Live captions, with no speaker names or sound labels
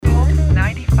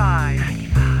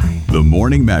The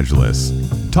Morning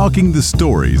Majlis, talking the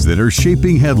stories that are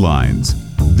shaping headlines.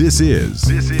 This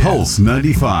is Pulse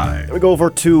 95. We go over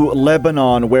to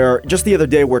Lebanon, where just the other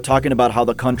day we're talking about how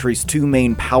the country's two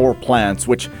main power plants,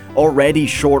 which already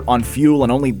short on fuel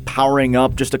and only powering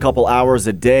up just a couple hours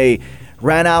a day,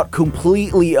 ran out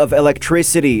completely of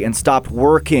electricity and stopped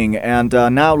working. And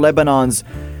now Lebanon's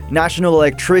national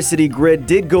electricity grid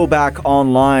did go back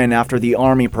online after the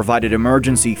army provided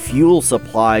emergency fuel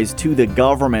supplies to the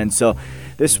government. So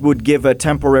this would give a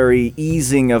temporary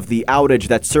easing of the outage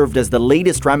that served as the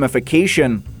latest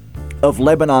ramification of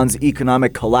Lebanon's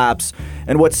economic collapse.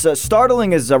 And what's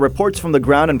startling is reports from the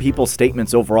ground and people's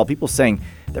statements overall. People saying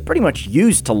they're pretty much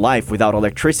used to life without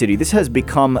electricity. This has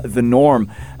become the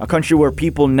norm. A country where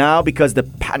people now, because the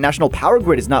national power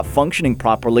grid is not functioning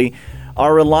properly,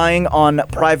 are relying on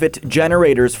private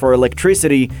generators for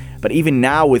electricity. But even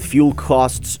now, with fuel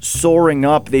costs soaring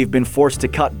up, they've been forced to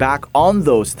cut back on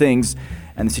those things.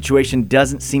 And the situation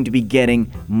doesn't seem to be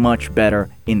getting much better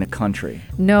in the country.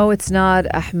 No, it's not,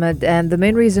 Ahmed. And the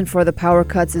main reason for the power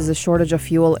cuts is a shortage of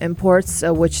fuel imports,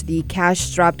 which the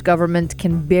cash-strapped government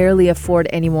can barely afford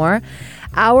anymore.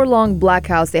 Hour-long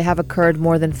blackouts, they have occurred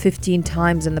more than 15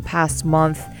 times in the past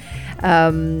month.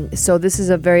 So this is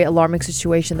a very alarming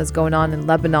situation that's going on in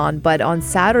Lebanon. But on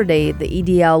Saturday, the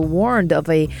EDL warned of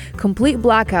a complete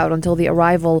blackout until the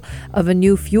arrival of a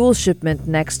new fuel shipment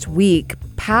next week.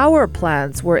 Power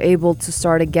plants were able to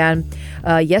start again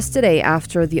yesterday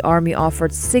after the army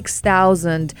offered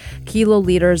 6,000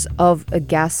 kiloliters of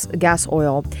gas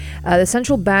oil. The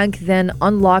central bank then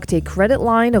unlocked a credit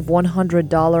line of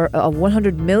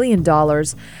 $100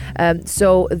 million,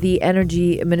 so the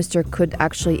energy minister could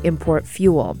actually import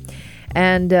fuel.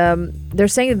 And they're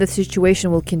saying that the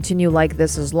situation will continue like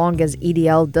this as long as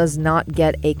EDL does not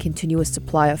get a continuous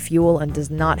supply of fuel and does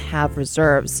not have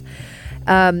reserves.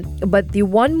 But the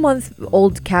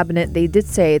 1-month-old cabinet, they did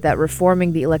say that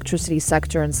reforming the electricity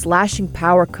sector and slashing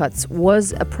power cuts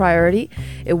was a priority.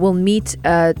 It will meet,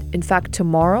 in fact,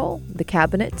 tomorrow, the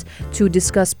cabinet, to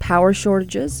discuss power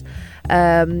shortages.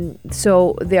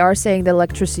 So they are saying that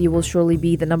electricity will surely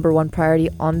be the number one priority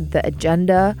on the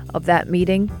agenda of that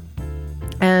meeting.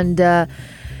 And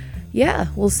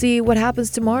we'll see what happens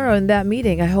tomorrow in that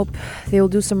meeting. I hope they will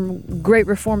do some great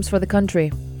reforms for the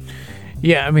country.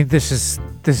 Yeah, I mean, this is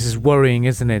worrying,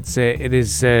 isn't it? It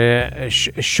is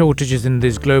shortages in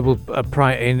this global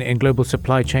in global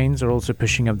supply chains are also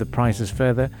pushing up the prices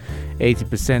further.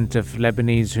 80% of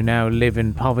Lebanese who now live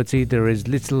in poverty, there is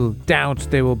little doubt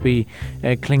they will be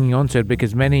clinging onto it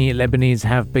because many Lebanese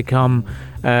have become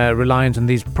reliant on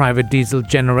these private diesel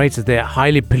generators. They're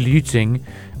highly polluting,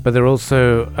 but they're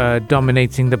also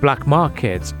dominating the black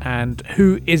market. And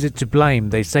who is it to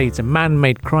blame? They say it's a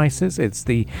man-made crisis. It's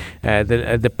the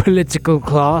political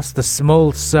class, the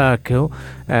small circle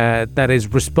that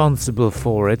is responsible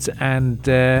for it. And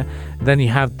then you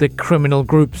have the criminal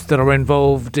groups that are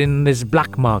involved in this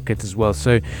black market as well.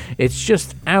 So it's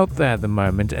just out there at the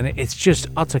moment, and it's just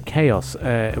utter chaos.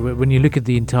 When you look at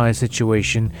the entire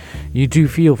situation, you do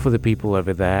feel for the people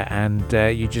over there, and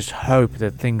you just hope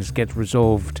that things get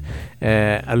resolved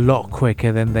a lot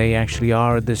quicker than they actually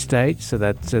are at this stage, so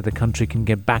that the country can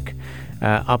get back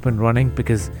up and running.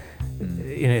 Because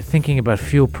thinking about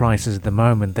fuel prices at the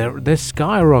moment, they're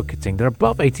skyrocketing. They're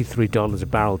above $83 a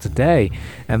barrel today.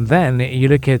 And then you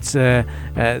look at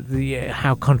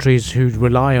how countries who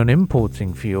rely on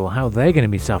importing fuel, how they're going to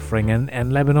be suffering,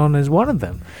 and Lebanon is one of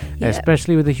them,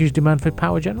 especially with the huge demand for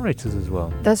power generators as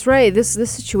well. That's right. This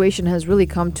situation has really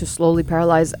come to slowly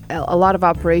paralyze a lot of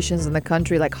operations in the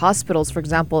country, like hospitals, for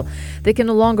example. They can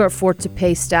no longer afford to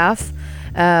pay staff.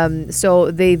 So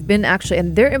they've been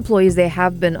and their employees, they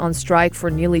have been on strike for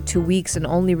nearly 2 weeks and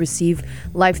only receive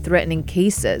life-threatening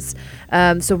cases.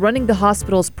 So running the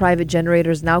hospital's private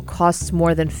generators now costs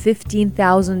more than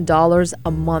 $15,000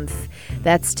 a month.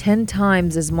 That's 10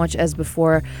 times as much as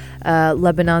before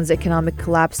Lebanon's economic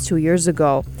collapse 2 years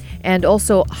ago. And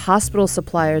also hospital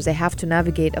suppliers, they have to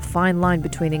navigate a fine line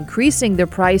between increasing their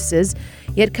prices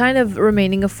yet kind of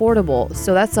remaining affordable.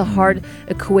 So that's a hard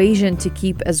equation to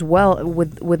keep as well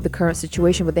with the current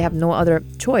situation, but they have no other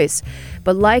choice.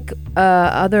 But like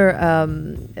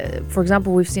for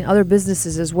example, we've seen other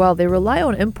businesses as well. They rely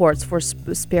on imports for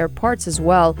spare parts as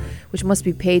well, which must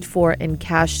be paid for in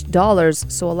cash dollars.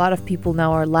 So a lot of people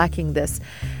now are lacking this.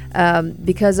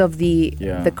 Because of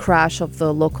the crash of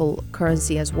the local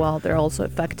currency as well, they're also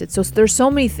affected. So there's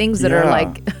so many things that are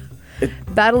like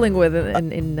battling with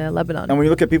in Lebanon. And when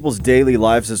you look at people's daily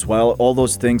lives as well, all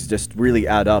those things just really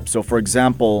add up. So for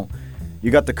example, You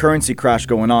got the currency crash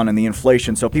going on and the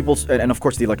inflation. So people, and of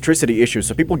course the electricity issues.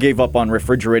 So people gave up on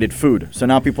refrigerated food. So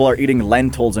now people are eating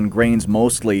lentils and grains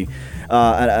mostly.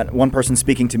 One person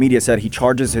speaking to media said he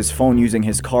charges his phone using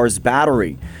his car's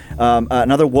battery.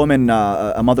 Another woman,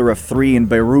 a mother of 3 in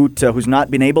Beirut, who's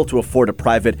not been able to afford a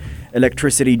private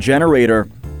electricity generator,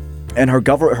 and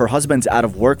her husband's out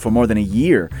of work for more than a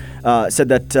year, said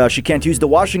that she can't use the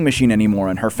washing machine anymore,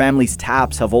 and her family's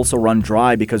taps have also run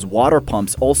dry because water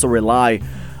pumps also rely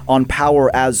on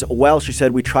power as well. She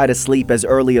said, we try to sleep as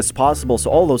early as possible. So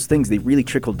all those things, they really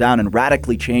trickled down and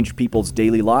radically changed people's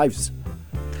daily lives.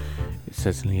 It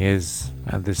certainly is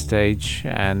at this stage,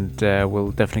 and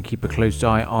we'll definitely keep a close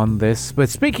eye on this. But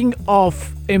speaking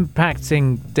of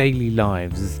impacting daily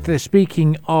lives,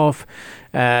 speaking of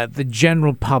the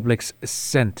general public's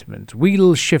sentiment,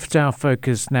 we'll shift our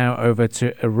focus now over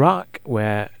to Iraq,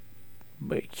 where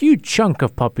a huge chunk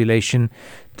of population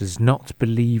does not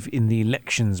believe in the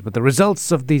elections, but the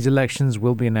results of these elections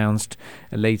will be announced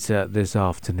later this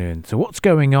afternoon. So what's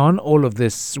going on? All of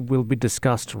this will be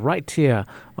discussed right here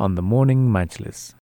on the Morning Majlis.